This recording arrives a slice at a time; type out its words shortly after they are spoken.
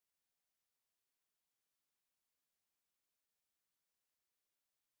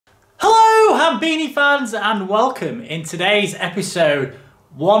Hambini fans, and welcome. In today's episode,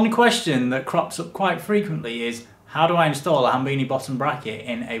 one question that crops up quite frequently is how do I install a Hambini bottom bracket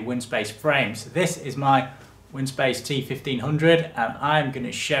in a Winspace frame? So this is my Winspace T1500 and I'm going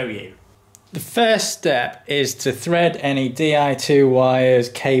to show you. The first step is to thread any Di2 wires,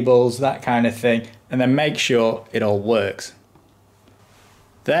 cables, that kind of thing, and then make sure it all works.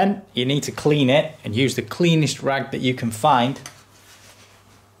 Then you need to clean it and use the cleanest rag that you can find.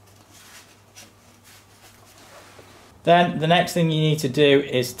 Then the next thing you need to do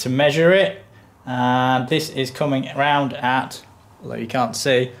is to measure it, and this is coming around at, although you can't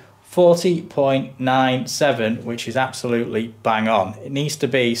see, 40.97, which is absolutely bang on. It needs to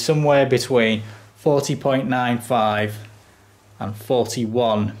be somewhere between 40.95 and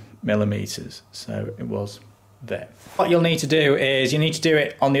 41 millimeters, so it was there. What you'll need to do is you need to do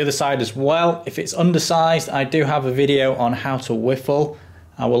it on the other side as well. If it's undersized, I do have a video on how to whiffle.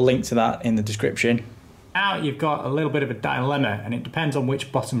 I will link to that in the description. Now you've got a little bit of a dilemma, and it depends on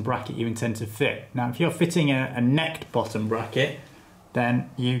which bottom bracket you intend to fit. Now if you're fitting a necked bottom bracket, then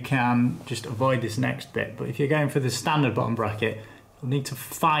you can just avoid this next bit, but if you're going for the standard bottom bracket, you'll need to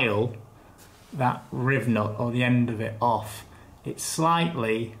file that riv nut or the end of it off. It's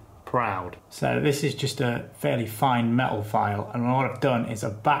slightly proud. So this is just a fairly fine metal file, and what I've done is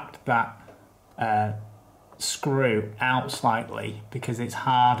I've backed that screw out slightly because it's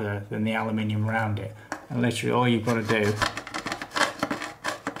harder than the aluminium around it. And literally all you've got to do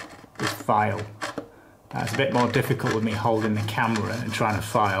is file. That's a bit more difficult with me holding the camera and trying to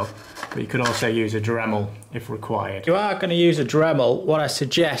file, but you could also use a Dremel if required. If you are going to use a Dremel, what I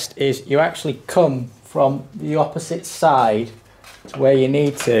suggest is you actually come from the opposite side to where you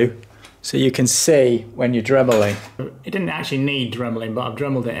need to, so you can see when you're dremeling. It didn't actually need dremeling, but I've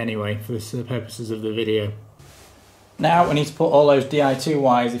dremeled it anyway for the purposes of the video. Now we need to put all those Di2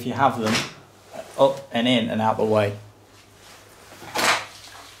 wires, if you have them, up and in and out the way.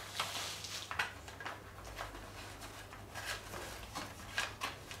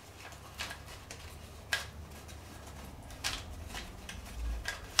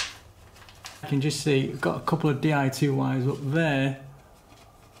 You can just see we've got a couple of Di2 wires up there,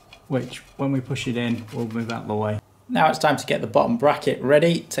 which when we push it in will move out the way. Now it's time to get the bottom bracket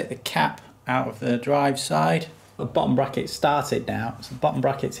ready. Take the cap out of the drive side. The bottom bracket started now, so the bottom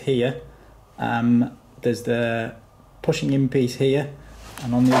bracket's here. There's the pushing in piece here,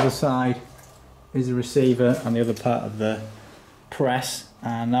 and on the other side is the receiver and the other part of the press.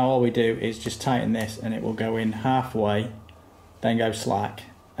 And now all we do is just tighten this and it will go in halfway, then go slack,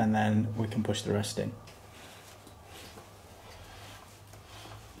 and then we can push the rest in.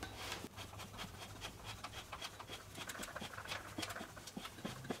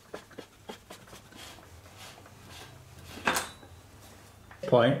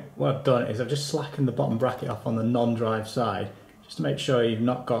 Point, what I've done is I've just slackened the bottom bracket off on the non-drive side just to make sure you've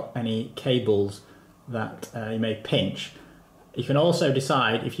not got any cables that you may pinch. You can also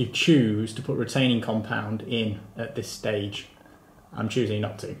decide if you choose to put retaining compound in at this stage. I'm choosing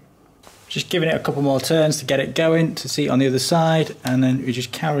not to. Just giving it a couple more turns to get it going, to see it on the other side, and then we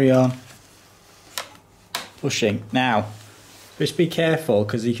just carry on pushing. Now just be careful,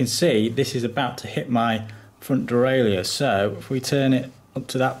 because you can see this is about to hit my front derailleur, so if we turn it up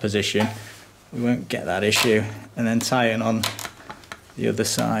to that position we won't get that issue, and then tighten on the other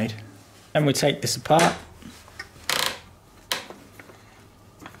side. Then we take this apart,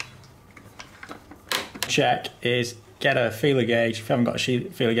 check is get a feeler gauge, if you haven't got a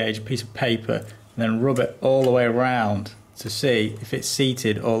feeler gauge, a piece of paper, and then rub it all the way around to see if it's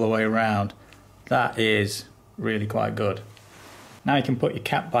seated all the way around. That is really quite good. Now you can put your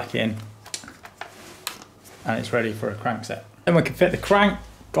cap back in and it's ready for a crankset. Then we can fit the crank,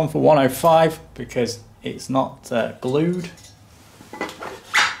 gone for 105 because it's not glued.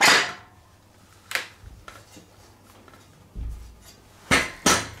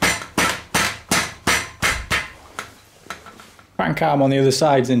 Crank arm on the other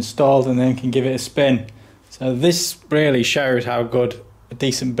side is installed, and then can give it a spin. So this really shows how good a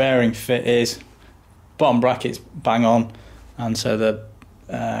decent bearing fit is. Bottom bracket's bang on, and so the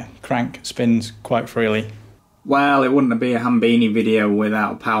crank spins quite freely. Well, it wouldn't be a Hambini video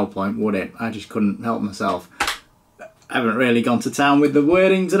without a PowerPoint, would it? I just couldn't help myself. I haven't really gone to town with the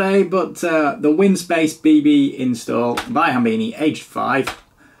wording today, but the Winspace BB install by Hambini, aged 5.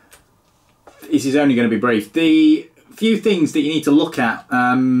 This is only going to be brief. The few things that you need to look at,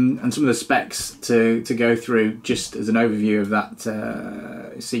 and some of the specs to go through, just as an overview of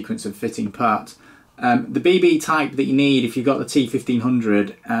that sequence of fitting parts. The BB type that you need if you've got the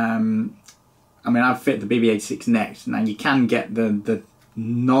T1500, I mean, I've fit the BB86 next. Now you can get the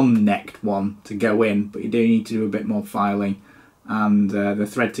non-necked one to go in, but you do need to do a bit more filing. And the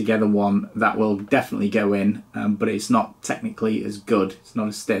thread together one, that will definitely go in, but it's not technically as good, it's not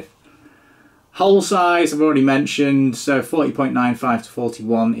as stiff. Hole size I've already mentioned, so 40.95 to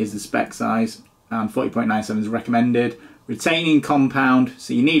 41 is the spec size, and 40.97 is recommended. Retaining compound,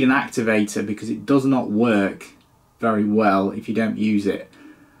 so you need an activator because it does not work very well if you don't use it.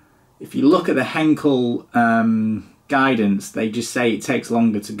 If you look at the Henkel guidance, they just say it takes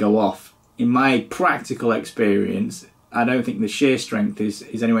longer to go off. In my practical experience, I don't think the shear strength is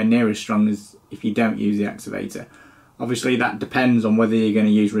anywhere near as strong as if you don't use the activator. Obviously that depends on whether you're going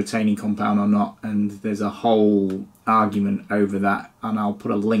to use retaining compound or not, and there's a whole argument over that, and I'll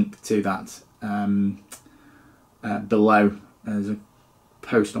put a link to that below. There's a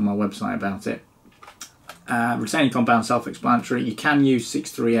post on my website about it. Retaining compound, self-explanatory. You can use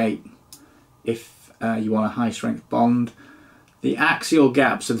 638 if you want a high strength bond. The axial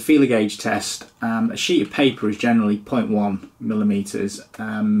gap, so the feeler gauge test, a sheet of paper is generally 0.1 millimeters,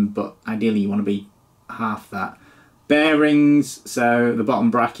 but ideally you want to be half that. Bearings, so the bottom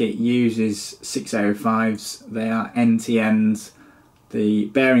bracket uses 605s, they are end-to-ends. The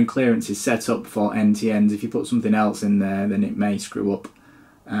bearing clearance is set up for end-to-ends. If you put something else in there, then it may screw up.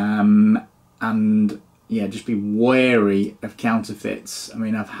 And yeah, just be wary of counterfeits. I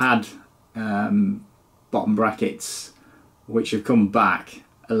mean, I've had bottom brackets which have come back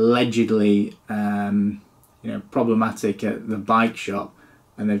allegedly problematic at the bike shop,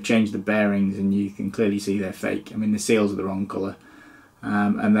 and they've changed the bearings and you can clearly see they're fake. I mean, the seals are the wrong colour,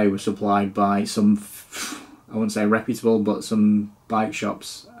 and they were supplied by some, I wouldn't say reputable, but some bike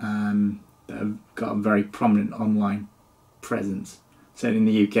shops that have got a very prominent online presence, certainly in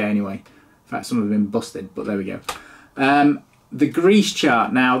the UK anyway. In fact, some have been busted, but there we go. The grease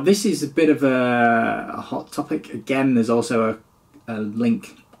chart, now this is a bit of a hot topic. Again, there's also a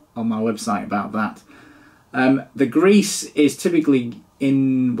link on my website about that. The grease is typically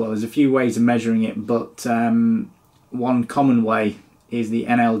in, well, there's a few ways of measuring it, but one common way is the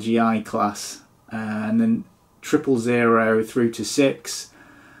NLGI class, and then 000 through to 6,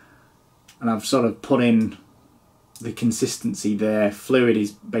 and I've sort of put in the consistency there. Fluid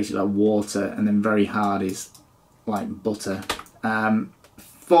is basically like water, and then very hard is like butter.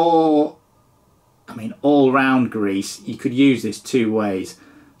 For, I mean, all-round grease, you could use this two ways.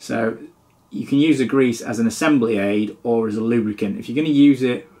 So you can use the grease as an assembly aid or as a lubricant. If you're going to use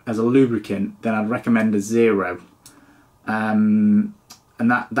it as a lubricant, then I'd recommend a 0. And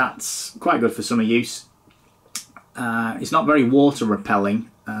that's quite good for summer use. It's not very water repelling,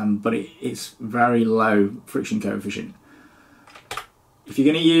 but it's very low friction coefficient. If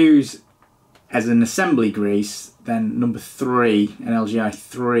you're going to use as an assembly grease, then number 3, NLGI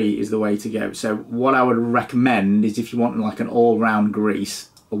 3 is the way to go. So what I would recommend is, if you want like an all-round grease,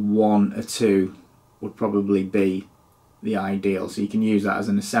 a 1, a 2 would probably be the ideal. So you can use that as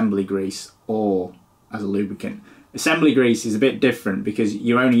an assembly grease or as a lubricant. Assembly grease is a bit different because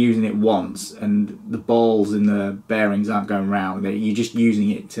you're only using it once, and the balls in the bearings aren't going round. You're just using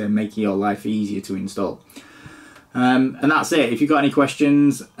it to make your life easier to install. And that's it. If you've got any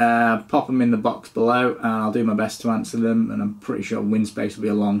questions, pop them in the box below and I'll do my best to answer them, and I'm pretty sure Winspace will be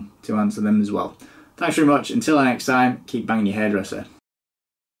along to answer them as well. Thanks very much. Until next time, keep banging your hairdresser.